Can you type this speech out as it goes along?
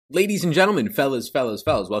Ladies and gentlemen, fellas,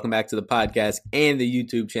 welcome back to the podcast and the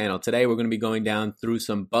YouTube channel. Today, we're going to be going down through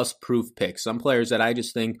some bust-proof picks, some players that I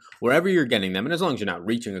just think, wherever you're getting them, and as long as you're not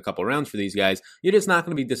reaching a couple rounds for these guys, you're just not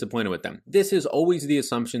going to be disappointed with them. This is always the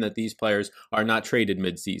assumption that these players are not traded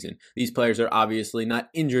mid-season. These players are obviously not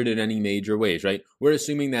injured in any major ways, right? We're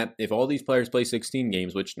assuming that if all these players play 16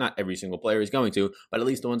 games, which not every single player is going to, but at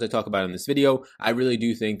least the ones I talk about in this video, I really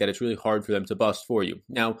do think that it's really hard for them to bust for you.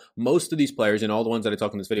 Now, most of these players, and all the ones that I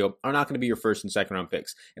talk in this video, are not going to be your first and second round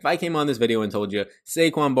picks. If I came on this video and told you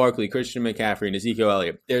Saquon Barkley, Christian McCaffrey, and Ezekiel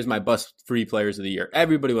Elliott, there's my bust-free players of the year,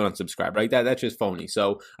 everybody would unsubscribe, right? That's just phony.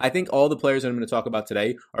 So I think all the players that I'm going to talk about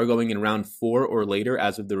today are going in round 4 or later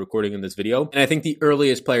as of the recording of this video. And I think the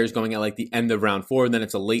earliest player is going at like the end of round 4, and then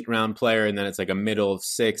it's a late round player, and then it's like a middle of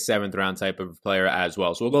 6th, 7th round type of player as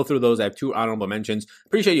well. So we'll go through those. I have 2 honorable mentions.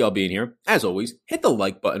 Appreciate you all being here. As always, hit the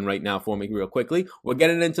like button right now for me real quickly. We're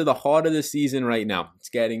getting into the heart of the season right now. It's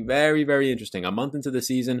getting very, very interesting. A month into the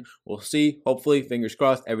season, we'll see. Hopefully, fingers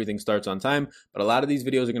crossed, everything starts on time. But a lot of these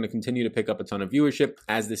videos are going to continue to pick up a ton of viewership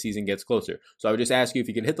as the season gets closer. So I would just ask you if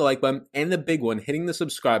you can hit the like button and the big one, hitting the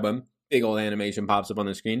subscribe button. Big old animation pops up on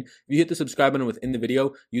the screen. If you hit the subscribe button within the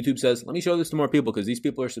video, YouTube says, let me show this to more people because these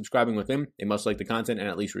people are subscribing with him. They must like the content and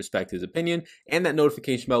at least respect his opinion. And that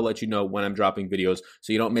notification bell lets you know when I'm dropping videos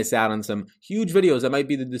so you don't miss out on some huge videos that might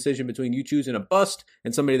be the decision between you choosing a bust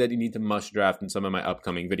and somebody that you need to must draft in some of my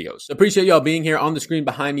upcoming videos. So appreciate y'all being here. On the screen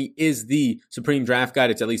behind me is the Supreme Draft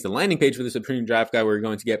Guide. It's at least the landing page for the Supreme Draft Guide where you're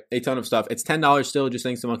going to get a ton of stuff. It's $10 still, just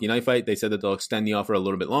thanks to Monkey Knife Fight. They said that they'll extend the offer a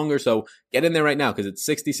little bit longer. So get in there right now because it's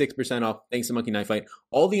 66% off thanks to Monkey Knife Fight.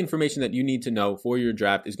 All the information that you need to know for your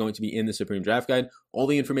draft is going to be in the Supreme Draft Guide. All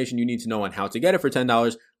the information you need to know on how to get it for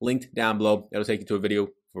 $10 linked down below. That'll take you to a video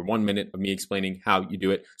for 1 minute of me explaining how you do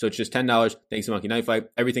it. So it's just $10 thanks to Monkey Knife Fight.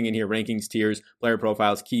 Everything in here, rankings, tiers, player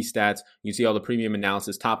profiles, key stats. You see all the premium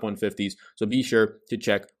analysis, top 150s. So be sure to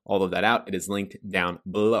check all of that out. It is linked down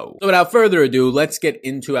below. So without further ado, let's get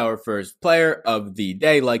into our first player of the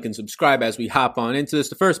day. Like and subscribe as we hop on into this.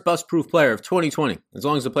 The first bust-proof player of 2020, as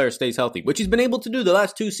long as the player stays healthy, which he's been able to do the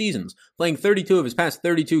last 2 seasons, playing 32 of his past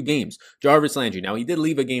 32 games. Jarvis Landry. Now, he did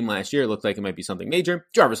leave a game last year. It looked like it might be something major.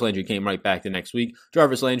 Jarvis Landry came right back the next week.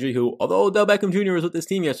 Jarvis Landry, who, although Odell Beckham Jr. was with this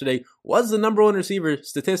team yesterday, was the number 1 receiver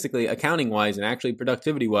statistically, accounting-wise, and actually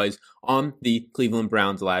productivity-wise on the Cleveland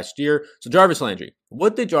Browns last year. So Jarvis Landry.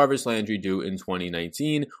 What did Jarvis Landry do in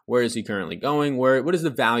 2019? Where is he currently going? What is the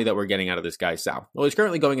value that we're getting out of this guy, Sal? Well, he's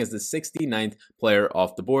currently going as the 69th player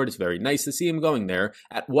off the board. It's very nice to see him going there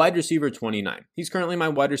at wide receiver 29. He's currently my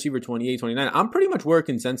wide receiver 28, 29. I'm pretty much where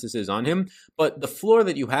consensus is on him, but the floor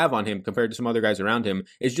that you have on him compared to some other guys around him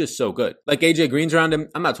is just so good. Like AJ Green's around him.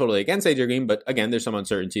 I'm not totally against AJ Green, but again, there's some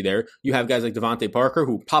uncertainty there. You have guys like Devontae Parker,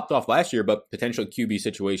 who popped off last year, but potential QB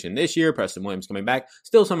situation this year. Preston Williams coming back.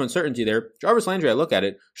 Still some uncertainty there. Jarvis Landry, I look at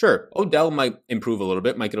it. Sure, Odell might improve a little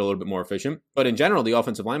bit, might get a little bit more efficient, but in general, the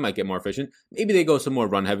offensive line might get more efficient. Maybe they go some more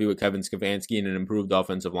run heavy with Kevin Stefanski and an improved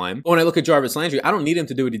offensive line. But when I look at Jarvis Landry, I don't need him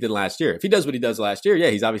to do what he did last year. If he does what he does last year,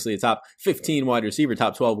 yeah, he's obviously a top 15 wide receiver,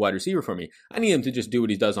 top 12 wide receiver for me. I need him to just do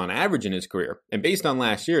what he does on average in his career. And based on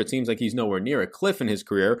last year, it seems like he's nowhere near a cliff in his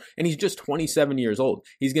career, and he's just 27 years old.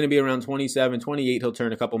 He's going to be around 27, 28. He'll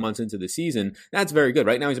turn a couple months into the season. That's very good.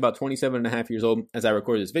 Right now, he's about 27 and a half years old as I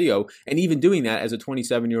record this video, and even doing that as a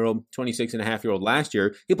 27-year-old, 26-and-a-half-year-old last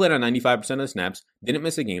year, he played on 95% of the snaps, didn't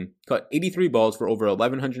miss a game, caught 83 balls for over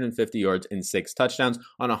 1,150 yards and 6 touchdowns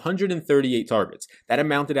on 138 targets. That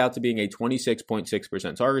amounted out to being a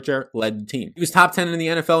 26.6% target share, led the team. He was top 10 in the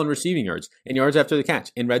NFL in receiving yards, in yards after the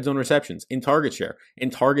catch, in red zone receptions, in target share, in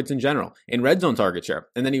targets in general, in red zone target share,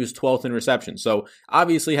 and then he was 12th in receptions. So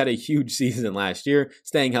obviously had a huge season last year.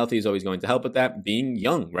 Staying healthy is always going to help with that. Being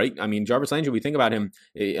young, right? I mean, Jarvis Landry, we think about him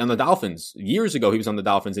on the Dolphins. Years ago, he was on the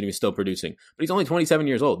Dolphins and he was still producing, but he's only 27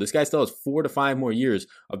 years old. This guy still has 4 to 5 more years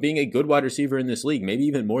of being a good wide receiver in this league, maybe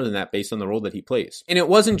even more than that based on the role that he plays. And it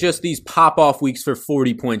wasn't just these pop-off weeks for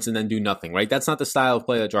 40 points and then do nothing, right? That's not the style of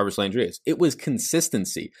play that Jarvis Landry is. It was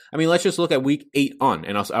consistency. I mean, let's just look at week 8 on,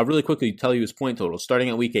 and I'll really quickly tell you his point total. Starting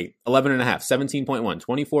at week 8, 11.5, 17.1,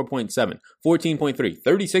 24.7, 14.3,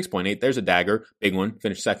 36.8. There's a dagger, big one,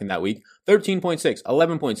 finished second that week. 13.6,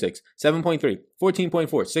 11.6, 7.3, 14.4,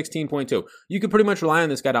 16.2. You could pretty much rely on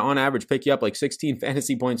this guy to, on average, pick you up like 16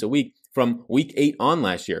 fantasy points a week from week 8 on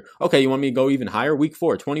last year. Okay, you want me to go even higher? Week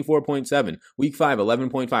 4, 24.7. Week 5,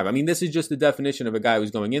 11.5. I mean, this is just the definition of a guy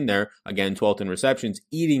who's going in there, again, 12th in receptions,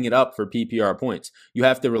 eating it up for PPR points. You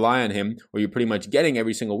have to rely on him, or you're pretty much getting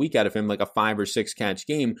every single week out of him like a 5 or 6 catch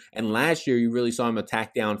game. And last year, you really saw him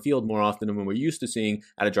attack downfield more often than we're used to seeing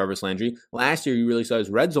out of Jarvis Landry. Last year, you really saw his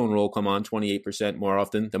red zone role come on 28% more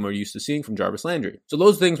often than we're used to seeing from Jarvis Landry. Landry. So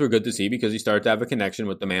those things were good to see because he started to have a connection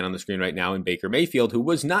with the man on the screen right now in Baker Mayfield, who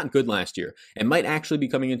was not good last year and might actually be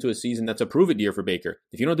coming into a season that's a prove-it year for Baker.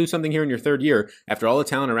 If you don't do something here in your third year, after all the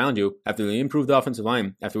talent around you, after the improved offensive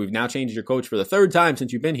line, after we've now changed your coach for the third time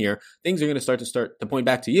since you've been here, things are going to start to point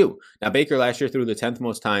back to you. Now, Baker last year threw the 10th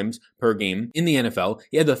most times per game in the NFL.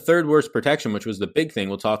 He had the third worst protection, which was the big thing.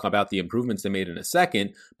 We'll talk about the improvements they made in a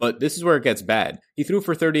second, but this is where it gets bad. He threw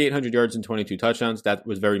for 3,800 yards and 22 touchdowns. That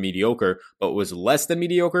was very mediocre, but was less than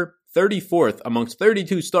mediocre. 34th amongst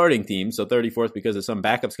 32 starting teams, so 34th because of some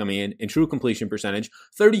backups coming in true completion percentage,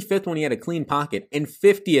 35th when he had a clean pocket, and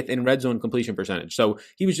 50th in red zone completion percentage. So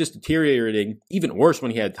he was just deteriorating even worse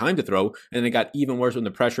when he had time to throw, and then it got even worse when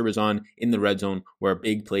the pressure was on in the red zone where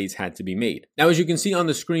big plays had to be made. Now, as you can see on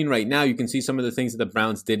the screen right now, you can see some of the things that the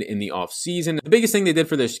Browns did in the offseason. The biggest thing they did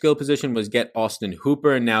for their skill position was get Austin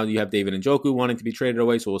Hooper, and now you have David Njoku wanting to be traded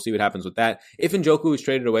away, so we'll see what happens with that. If Njoku is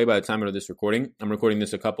traded away by the time of this recording, I'm recording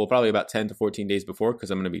this probably about 10 to 14 days before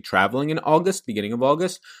because I'm going to be traveling in August, beginning of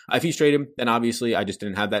August. If he's traded, then obviously I just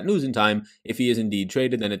didn't have that news in time. If he is indeed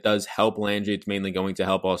traded, then it does help Landry. It's mainly going to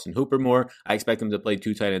help Austin Hooper more. I expect him to play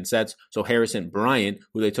 2 tight end sets. So Harrison Bryant,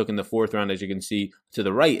 who they took in the 4th round, as you can see to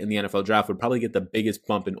the right in the NFL draft, would probably get the biggest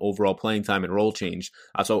bump in overall playing time and role change.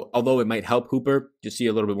 So although it might help Hooper just see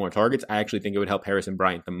a little bit more targets, I actually think it would help Harrison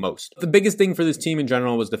Bryant the most. The biggest thing for this team in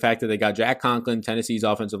general was the fact that they got Jack Conklin, Tennessee's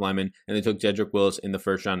offensive lineman, and they took Jedrick Wills in the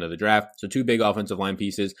 1st round of the draft. So 2 big offensive line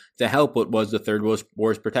pieces to help what was the 3rd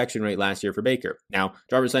worst protection rate last year for Baker. Now,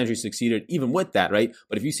 Jarvis Landry succeeded even with that, right?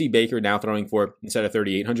 But if you see Baker now throwing for, instead of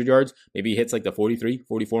 3,800 yards, maybe he hits like the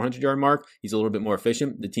 4,400 yard mark. He's a little bit more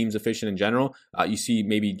efficient. The team's efficient in general. You see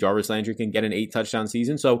maybe Jarvis Landry can get an 8 touchdown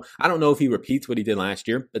season. So I don't know if he repeats what he did last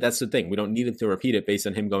year, but that's the thing. We don't need him to repeat it based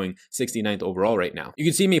on him going 69th overall right now. You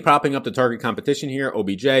can see me propping up the target competition here.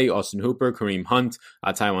 OBJ, Austin Hooper, Kareem Hunt,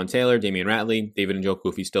 Tywan Taylor, Damian Ratley, David Njoku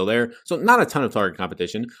if he's still there. So not a ton of target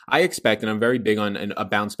competition. I expect, and I'm very big on a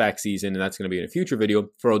bounce back season, and that's going to be in a future video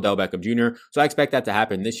for Odell Beckham Jr. So I expect that to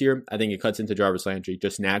happen this year. I think it cuts into Jarvis Landry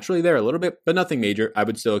just naturally there a little bit, but nothing major. I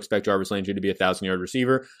would still expect Jarvis Landry to be a 1,000-yard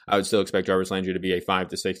receiver. I would still expect Jarvis Landry to be a 5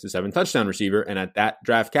 to 6 to 7 touchdown receiver, and at that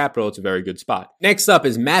draft capital, it's a very good spot. Next up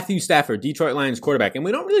is Matthew Stafford, Detroit Lions quarterback, and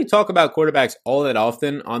we don't really talk about quarterbacks all that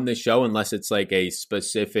often on this show unless it's like a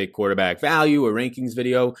specific quarterback value or rankings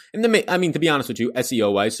video. And to be honest with you,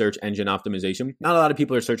 SEO-wise, search engine optimization, not a lot of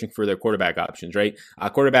people are searching for their quarterback options, right?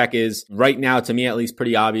 Quarterback is right now, to me at least,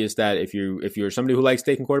 pretty obvious that if you're somebody who likes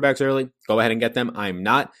taking quarterbacks early, go ahead and get them. I'm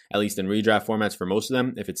not, at least in redraft formats for most of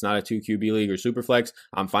them. If it's not a 2 QB league or Superflex,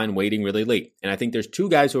 I'm fine waiting really late. And I think there's 2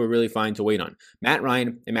 guys who are really fine to wait on. Matt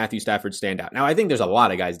Ryan and Matthew Stafford stand out. Now, I think there's a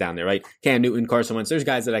lot of guys down there, right? Cam Newton, Carson Wentz, there's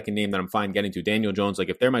guys that I can name that I'm fine getting to. Daniel Jones, like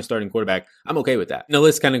if they're my starting quarterback, I'm okay with that. And the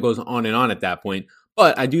list kind of goes on and on at that point.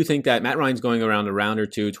 But I do think that Matt Ryan's going around a round or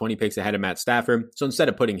 2, 20 picks ahead of Matt Stafford. So instead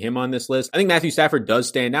of putting him on this list, I think Matthew Stafford does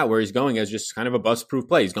stand out where he's going as just kind of a bust-proof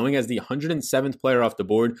play. He's going as the 107th player off the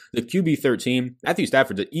board, the QB 13. Matthew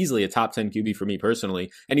Stafford's easily a top 10 QB for me personally,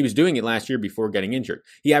 and he was doing it last year before getting injured.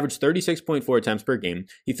 He averaged 36.4 attempts per game.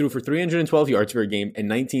 He threw for 312 yards per game and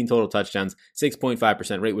 19 total touchdowns,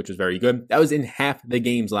 6.5% rate, which was very good. That was in half the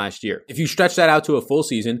games last year. If you stretch that out to a full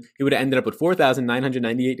season, he would have ended up with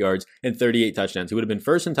 4,998 yards and 38 touchdowns. He would have been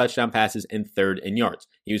first in touchdown passes and 3rd in yards.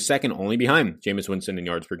 He was 2nd only behind Jameis Winston in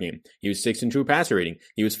yards per game. He was 6th in true passer rating.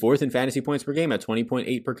 He was 4th in fantasy points per game at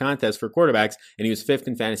 20.8 per contest for quarterbacks, and he was 5th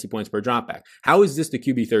in fantasy points per dropback. How is this the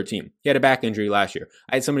QB 13? He had a back injury last year.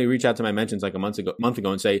 I had somebody reach out to my mentions like a month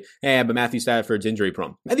ago and say, hey, but Matthew Stafford's injury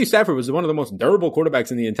prone. Matthew Stafford was one of the most durable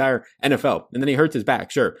quarterbacks in the entire NFL, and then he hurts his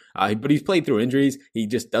back, sure. But he's played through injuries. He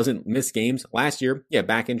just doesn't miss games. Last year,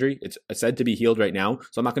 back injury. It's said to be healed right now,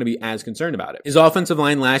 so I'm not going to be as concerned about it. His offensive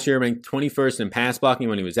line last year ranked 21st in pass blocking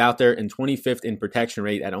when he was out there and 25th in protection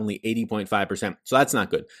rate at only 80.5%. So that's not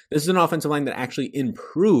good. This is an offensive line that actually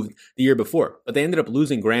improved the year before, but they ended up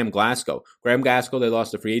losing Graham Glasgow. Graham Glasgow, they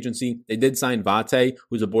lost to free agency. They did sign Vate,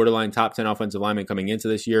 who's a borderline top 10 offensive lineman coming into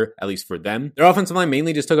this year, at least for them. Their offensive line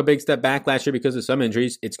mainly just took a big step back last year because of some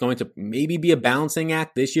injuries. It's going to maybe be a balancing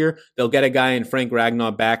act this year. They'll get a guy in Frank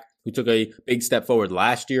Ragnow back who took a big step forward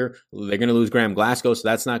last year. They're going to lose Graham Glasgow, so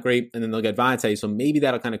that's not great. And then they'll get Vate, so maybe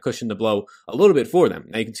that'll kind of cushion the blow a little bit for them.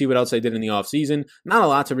 Now you can see what else they did in the offseason. Not a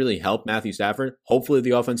lot to really help Matthew Stafford. Hopefully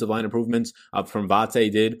the offensive line improvements from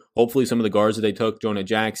Vate did. Hopefully some of the guards that they took, Jonah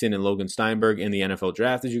Jackson and Logan Steinberg in the NFL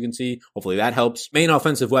draft, as you can see. Hopefully that helps. Main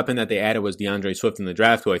offensive weapon that they added was DeAndre Swift in the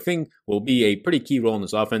draft, who I think will be a pretty key role in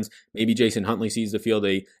this offense. Maybe Jason Huntley sees the field,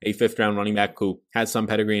 a 5th round running back who has some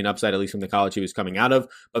pedigree and upside, at least from the college he was coming out of.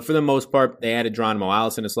 But for the most part, they added Geronimo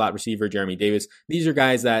Allison, a slot receiver, Jeremy Davis. These are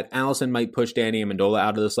guys that Allison might push Danny Amendola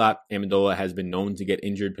out of the slot. Amendola has been known to get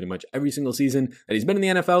injured pretty much every single season that he's been in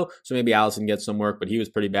the NFL, so maybe Allison gets some work, but he was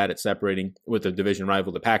pretty bad at separating with the division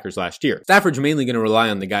rival, the Packers, last year. Stafford's mainly going to rely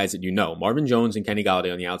on the guys that you know. Marvin Jones and Kenny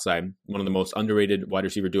Golladay on the outside, one of the most underrated wide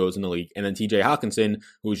receiver duos in the league, and then TJ Hawkinson,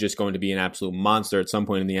 who's just going to be an absolute monster at some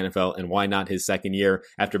point in the NFL, and why not his second year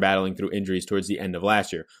after battling through injuries towards the end of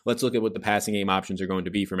last year. Let's look at what the passing game options are going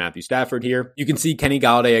to be for Matthew Stafford here. You can see Kenny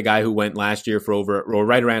Golladay, a guy who went last year for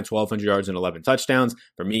right around 1,200 yards and 11 touchdowns.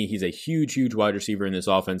 For me, he's a huge wide receiver in this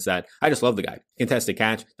offense that I just love the guy. Contested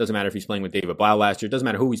catch. Doesn't matter if he's playing with David Blau last year. Doesn't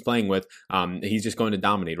matter who he's playing with. He's just going to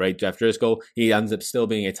dominate, right? Jeff Driscoll, he ends up still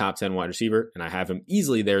being a top 10 wide receiver, and I have him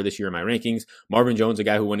easily there this year in my rankings. Marvin Jones, a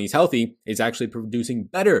guy who, when he's healthy, is actually producing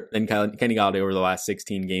better than Kenny Golladay over the last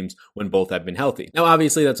 16 games when both have been healthy. Now,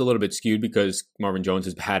 obviously, that's a little bit skewed because Marvin Jones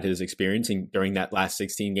has had his experience, and during that last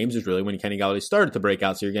 16 games is really when Kenny Golladay started to break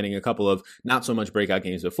out, so you're getting a couple of not so much breakout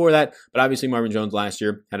games before that, but obviously Marvin Jones last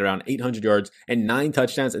year had around 800 yards and 9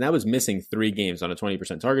 touchdowns, and that was missing 3 games on a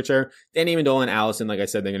 20% target share. Danny Amendola and Allison, like I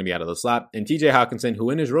said, they're going to be out of the slot, and TJ Hawkinson, who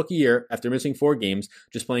in his rookie year, after missing 4 games,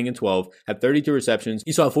 just playing in 12, had 32 receptions.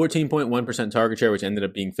 He saw a 14.1% target share, which ended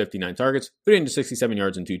up being 59 targets, 367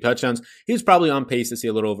 yards and 2 touchdowns. He was probably on pace to see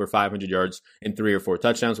a little over 500 yards and 3 or 4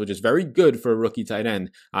 touchdowns, which is very good for a rookie tight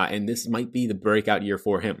end, and this might be the breakout year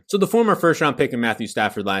for him. So the former first-round pick in Matthew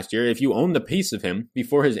Stafford last year, if you own the piece of him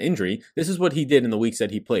before his injury, this is what he did in the weeks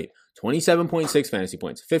that he played. 27.6 fantasy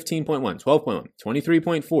points, 15.1, 12.1,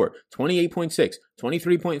 23.4, 28.6,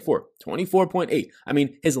 23.4, 24.8. I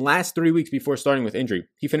mean, his last 3 weeks before starting with injury,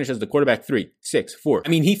 he finished as the quarterback 3, 6, 4. I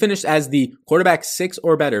mean, he finished as the quarterback 6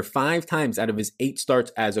 or better 5 times out of his 8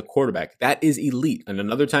 starts as a quarterback. That is elite. And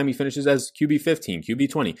another time he finishes as QB 15, QB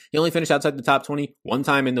 20. He only finished outside the top 20 one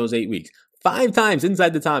time in those 8 weeks. 5 times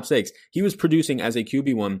inside the top 6. He was producing as a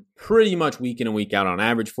QB1 pretty much week in and week out on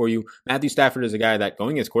average for you. Matthew Stafford is a guy that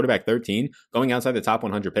going as quarterback 13, going outside the top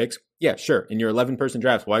 100 picks. Yeah, sure. In your 11-person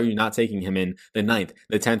drafts, why are you not taking him in the 9th,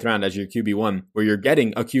 the 10th round as your QB1, where you're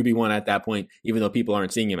getting a QB1 at that point, even though people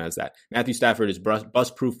aren't seeing him as that? Matthew Stafford is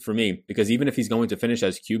bust proof for me because even if he's going to finish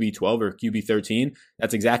as QB12 or QB13,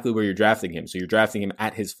 that's exactly where you're drafting him. So you're drafting him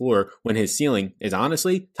at his floor when his ceiling is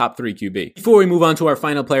honestly top 3 QB. Before we move on to our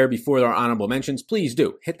final player, before our honorable mentions, please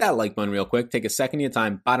do hit that like button real quick. Take a second of your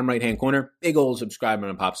time, bottom right-hand corner, big old subscribe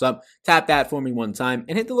button pops up. Tap that for me one time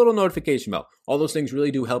and hit the little notification bell. All those things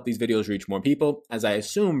really do help these videos reach more people, as I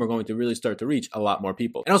assume we're going to really start to reach a lot more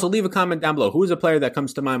people. And also leave a comment down below. Who is a player that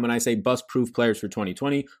comes to mind when I say bust-proof players for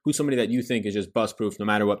 2020? Who's somebody that you think is just bust-proof no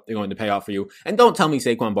matter what they're going to pay off for you? And don't tell me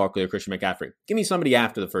Saquon Barkley or Christian McCaffrey. Give me somebody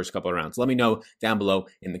after the first couple of rounds. Let me know down below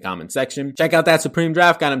in the comment section. Check out that Supreme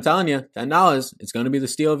Draft Guide. I'm telling you, $10. It's going to be the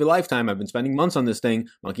steal of your lifetime. I've been spending months on this thing.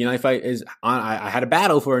 Monkey Knife Fight is on. I had a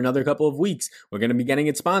battle for another couple of weeks. We're going to be getting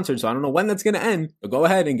it sponsored, so I don't know when that's going to end, but go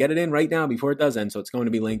ahead and get it in right now before it does end. So it's going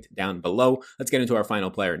to be linked down below. Let's get into our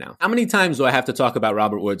final player now. How many times do I have to talk about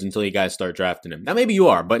Robert Woods until you guys start drafting him? Now, maybe you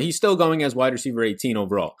are, but he's still going as wide receiver 18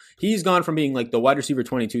 overall. He's gone from being like the wide receiver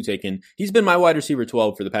 22 taken. He's been my wide receiver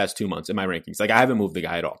 12 for the past 2 months in my rankings. Like, I haven't moved the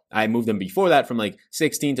guy at all. I moved him before that from like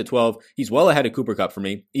 16 to 12. He's well ahead of Cooper Kupp for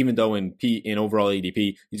me, even though in overall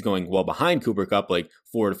ADP, he's going well behind Cooper Kupp, like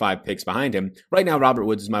 4 to 5 picks behind him. Right now, Robert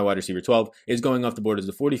Woods is my wide receiver 12, is going off the board as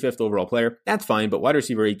the 45th overall player. That's fine, but wide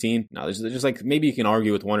receiver 18, no, there's just like, maybe you can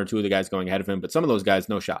argue with 1 or 2 of the guys going ahead of him, but some of those guys,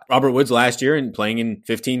 no shot. Robert Woods last year and playing in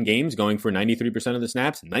 15 games, going for 93% of the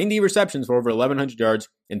snaps, 90 receptions for over 1,100 yards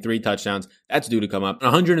and 3 touchdowns. That's due to come up.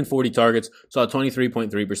 140 targets, saw a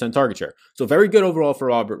 23.3% target share. So very good overall for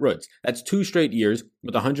Robert Woods. That's 2 straight years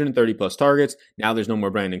with 130 plus targets. Now there's no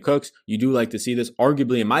more Brandon Cooks. You do like to see this.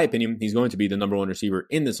 Arguably, in my opinion, he's going to be the number 1 receiver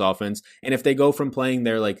in this offense. And if they go from playing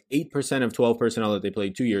their like 8% of 12 personnel that they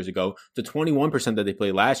played 2 years ago to 21% that they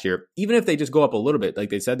played last year, even if they just go up a little bit, like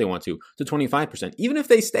they said they want to 25%, even if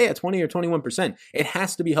they stay at 20 or 21%, it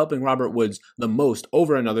has to be helping Robert Woods the most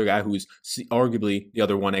over another guy who's arguably the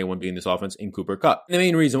other 1A, 1B in this offense in Cooper Kupp. And the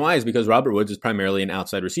main reason why is because Robert Woods is primarily an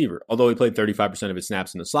outside receiver. Although he played 35% of his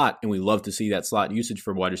snaps in the slot, and we love to see that slot usage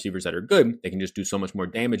for wide receivers that are good, they can just do so much more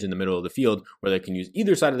damage in the middle of the field where they can use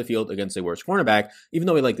either side of the field against a worse cornerback. Even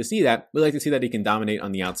though we like to see that, we like to see that he can dominate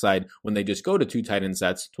on the outside when they just go to 2 tight end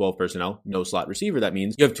sets, 12 personnel, no slot receiver. That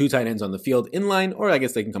means you have 2 tight ends on the field in line, or I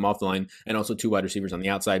guess they can come off the line, and also 2 wide receivers on the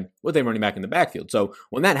outside with a running back in the backfield. So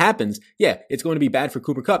when that happens, yeah, it's going to be bad for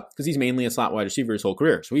Cooper Kupp because he's mainly a slot wide receiver his whole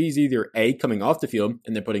career. So he's either A, coming off the field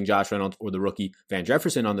and they're putting Josh Reynolds or the rookie Van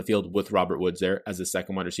Jefferson on the field with Robert Woods there as the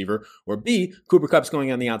second wide receiver, or B, Cooper Kupp's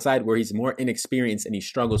going on the outside where he's more inexperienced and he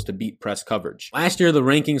struggles to beat press coverage. Last year, the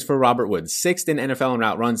rankings for Robert Woods: 6th in NFL in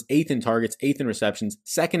route runs, 8th in targets, 8th in receptions,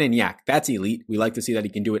 2nd in YAC. That's elite. We like to see that he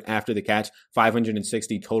can do it after the catch.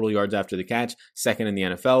 560 total yards after the catch, 2nd in the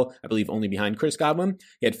NFL, I believe only behind Chris Godwin.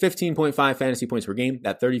 He had 15.5 fantasy points per game,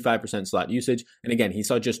 that 35% slot usage. And again, he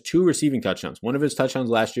saw just 2 receiving touchdowns. One of his touchdowns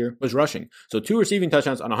last year was rushing. So 2 receiving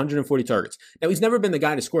touchdowns on 140 targets. Now, he's never been the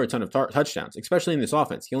guy to score a ton of touchdowns, especially in this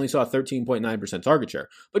offense. He only saw a 13.9% target share,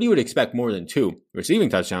 but you would expect more than 2 receiving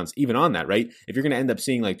touchdowns even on that, right? If you're going to end up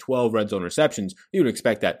seeing like 12 red zone receptions, you would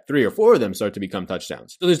expect that 3 or 4 of them start to become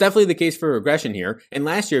touchdowns. So there's definitely the case for regression here. And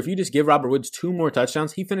last year, if you just give Robert Woods 2 more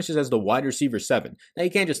touchdowns, he finishes as the wide receiver 7. Now,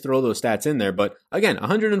 you can't just throw those stats in there, but again,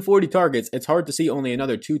 140 targets, it's hard to see only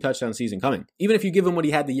another 2 touchdown season coming. Even if you give him what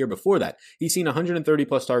he had the year before that, he's seen 130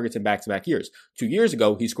 plus targets in back-to-back years. 2 years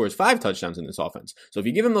ago, he scores 5 touchdowns in this offense. So if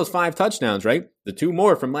you give him those 5 touchdowns, right, the 2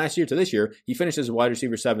 more from last year to this year, he finished as a wide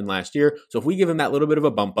receiver 7 last year. So if we give him that little bit of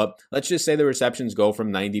a bump up, let's just say the receptions go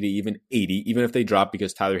from 90 to even 80, even if they drop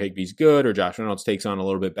because Tyler Higbee's good or Josh Reynolds takes on a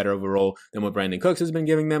little bit better of a role than what Brandon Cooks has been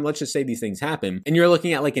giving them. Let's just say these things happen, and you're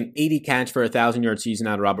looking at like an 80 catch for a 1,000-yard season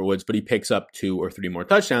out of Robert Woods, but he picks up 2 or 3 more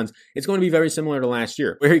touchdowns. It's going to be very similar to last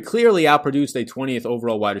year, where he clearly outproduced a 20th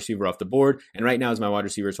overall wide receiver off the board, and right now is my wide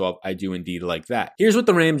receiver 12. I do indeed like that. Here's what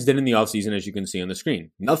the Rams did in the offseason, as you can see on the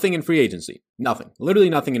screen. Nothing in free agency. Nothing. Literally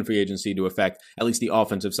nothing in free agency to affect at least the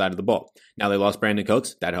offensive side of the ball. Now, they lost Brandon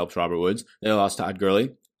Cooks. That helps Robert Woods. They lost Todd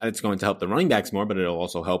Gurley. It's going to help the running backs more, but it'll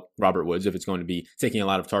also help Robert Woods if it's going to be taking a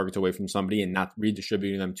lot of targets away from somebody and not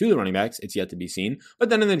redistributing them to the running backs. It's yet to be seen. But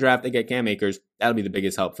then in the draft, they get Cam Akers. That'll be the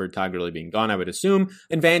biggest help for Todd Gurley being gone, I would assume.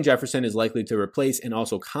 And Van Jefferson is likely to replace and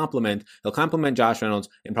also complement. He'll complement Josh Reynolds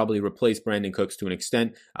and probably replace Brandon Cooks to an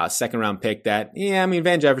extent. Second round pick that,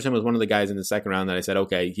 Van Jefferson was one of the guys in the second round that I said,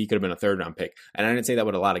 okay, he could have been a third round pick. And I didn't say that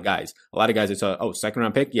with a lot of guys. A lot of guys I saw, second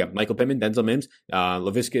round pick. Yeah, Michael Pittman, Denzel Mims,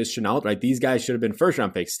 Laviska Shenault, right? These guys should have been first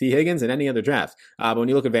round picks. T. Higgins and any other draft. But when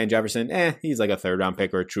you look at Van Jefferson, he's like a third round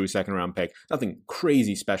pick or a true second round pick. Nothing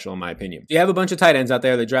crazy special in my opinion. You have a bunch of tight ends out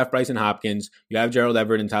there. They draft Bryson Hopkins. You have Gerald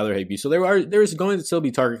Everett and Tyler Higbee. So there is going to still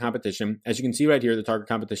be target competition. As you can see right here, the target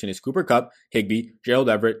competition is Cooper Kupp, Higbee, Gerald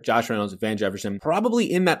Everett, Josh Reynolds, Van Jefferson. Probably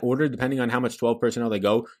in that order, depending on how much 12 personnel they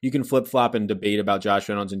go. You can flip flop and debate about Josh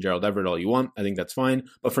Reynolds and Gerald Everett all you want. I think that's fine.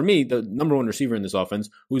 But for me, the number one receiver in this offense,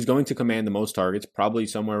 who's going to command the most targets, probably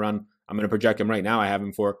somewhere around, I'm going to project him right now. I have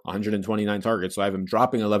him for 129 targets. So I have him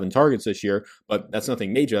dropping 11 targets this year, but that's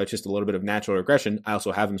nothing major. It's just a little bit of natural regression. I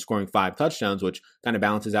also have him scoring 5 touchdowns, which kind of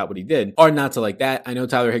balances out what he did. Hard not to like that. I know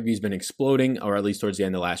Tyler Higbee's been exploding, or at least towards the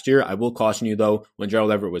end of last year. I will caution you though, when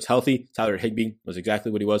Gerald Everett was healthy, Tyler Higbee was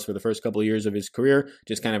exactly what he was for the first couple of years of his career.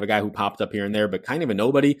 Just kind of a guy who popped up here and there, but kind of a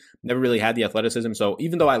nobody, never really had the athleticism. So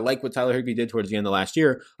even though I like what Tyler Higbee did towards the end of last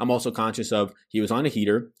year, I'm also conscious of he was on a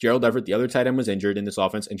heater. Gerald Everett, the other tight end, was injured in this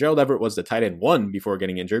offense, and Gerald Everett was the tight end 1 before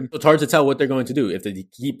getting injured. So it's hard to tell what they're going to do. If they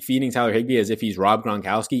keep feeding Tyler Higbee as if he's Rob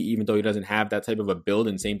Gronkowski, even though he doesn't have that type of a build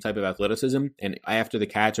and same type of athleticism and after the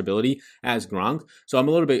catch ability as Gronk. So I'm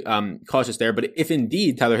a little bit cautious there. But if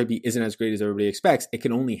indeed Tyler Higbee isn't as great as everybody expects, it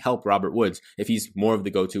can only help Robert Woods if he's more of the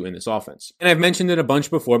go-to in this offense. And I've mentioned it a bunch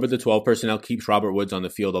before, but the 12 personnel keeps Robert Woods on the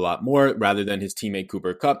field a lot more rather than his teammate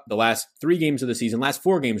Cooper Kupp. The last 3 games of the season, last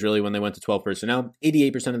 4 games really, when they went to 12 personnel,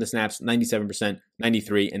 88% of the snaps, 97%,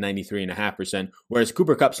 93, and 93.5%. Whereas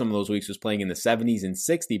Cooper Kupp some of those weeks was playing in the 70s and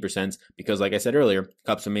 60% because, like I said earlier,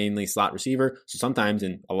 Kupp's a mainly slot receiver. So sometimes,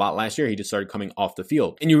 and a lot last year, he just started coming off the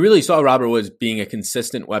field. And you really saw Robert Woods being a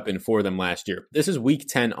consistent weapon for them last year. This is week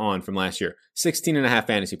 10 on from last year. 16.5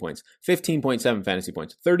 fantasy points, 15.7 fantasy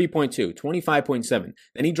points, 30.2, 25.7.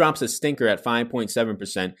 Then he drops a stinker at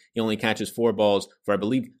 5.7%. He only catches 4 balls for, I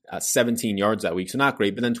believe, 17 yards that week. So not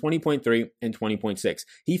great, but then 20.3 and 20.6.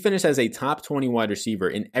 He finished as a top 20 wide receiver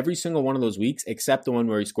in every single one of those weeks, except the one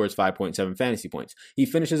where he scores 5.7 fantasy points. He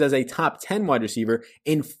finishes as a top 10 wide receiver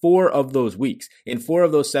in 4 of those weeks. In 4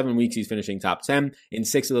 of those 7 weeks, he's finishing top 10. In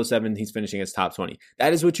 6 of those 7, he's finishing as top 20.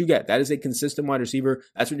 That is what you get. That is a consistent wide receiver.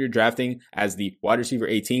 That's what you're drafting as the wide receiver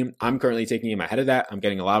A team. I'm currently taking him ahead of that. I'm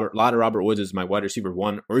getting a lot of Robert Woods as my wide receiver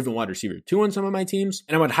 1 or even wide receiver 2 on some of my teams.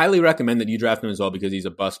 And I would highly recommend that you draft him as well because he's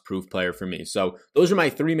a bust-proof player for me. So those are my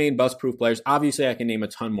 3 main bust-proof players. Obviously, I can name a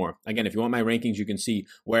ton more. Again, if you want my rankings, you can see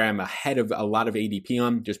where I'm ahead of a lot of ADP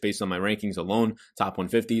on, just based on my rankings alone, top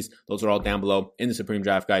 150s. Those are all down below in the Supreme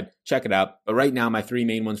Draft Guide. Check it out. But right now, my three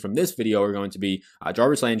main ones from this video are going to be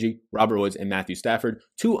Jarvis Landry, Robert Woods, and Matthew Stafford.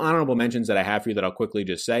 Two honorable mentions that I have for you that I'll quickly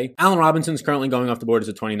just say. Allen Robinson's currently going off the board as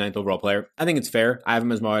a 29th overall player. I think it's fair. I have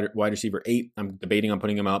him as my wide receiver 8. I'm debating on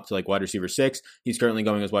putting him up to like wide receiver 6. He's currently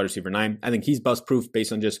going as wide receiver 9. I think he's bust proof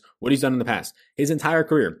based on just what he's done in the past. His entire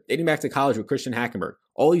career, dating back to college with Christian Hackenberg,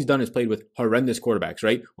 all he's done is played with horrendous quarterbacks,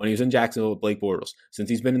 right? When he was in Jacksonville with Blake Bortles, since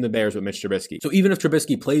he's been in the Bears with Mitch Trubisky. So even if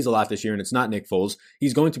Trubisky plays a lot this year and it's not Nick Foles,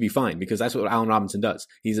 he's going to be fine because that's what Allen Robinson does.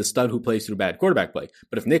 He's a stud who plays through bad quarterback play.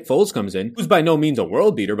 But if Nick Foles comes in, who's by no means a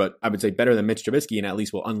world beater, but I would say better than Mitch Trubisky and at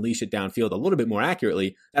least will unleash it downfield a little bit more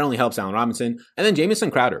accurately, that only helps Allen Robinson. And then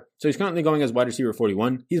Jamison Crowder. So he's currently going as wide receiver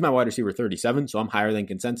 41. He's my wide receiver 37, so I'm higher than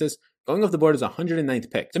consensus. Going off the board is 109th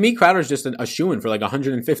pick. To me, Crowder's just a shoo-in for like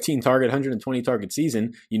 115 target, 120 target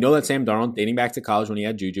season. You know that Sam Darnold, dating back to college when he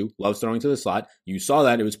had Juju, loves throwing to the slot. You saw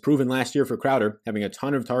that. It was proven last year for Crowder, having a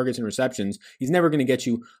ton of targets and receptions. He's never going to get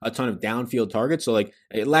you a ton of downfield targets. So like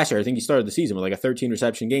last year, I think he started the season with like a 13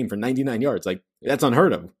 reception game for 99 yards. Like that's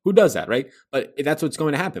unheard of. Who does that, right? But that's what's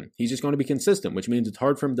going to happen. He's just going to be consistent, which means it's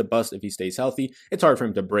hard for him to bust if he stays healthy. It's hard for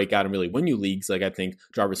him to break out and really win you leagues like I think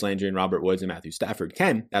Jarvis Landry and Robert Woods and Matthew Stafford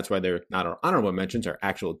can. That's why they're not our honorable mentions, are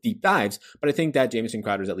actual deep dives. But I think that Jamison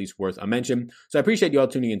Crowder is at least worth a mention. So I appreciate you all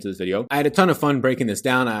tuning into this video. I had a ton of fun breaking this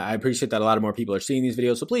down. I appreciate that a lot of more people are seeing these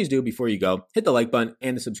videos. So please do, before you go, hit the like button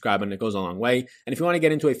and the subscribe button. It goes a long way. And if you want to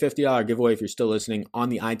get into a $50 giveaway, if you're still listening on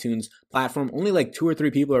the iTunes platform, only like 2 or 3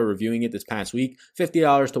 people are reviewing it this past week.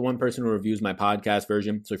 $50 to one person who reviews my podcast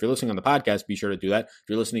version. So if you're listening on the podcast, be sure to do that. If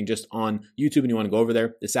you're listening just on YouTube and you want to go over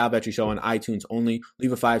there, the Sal Vetri Show on iTunes only,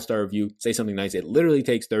 leave a 5-star review, say something nice. It literally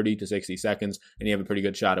takes 30 to 60 seconds and you have a pretty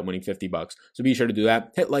good shot at winning $50. So be sure to do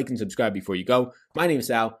that. Hit like and subscribe before you go. My name is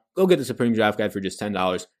Sal. Go get the Supreme Draft Guide for just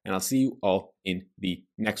 $10 and I'll see you all in the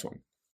next one.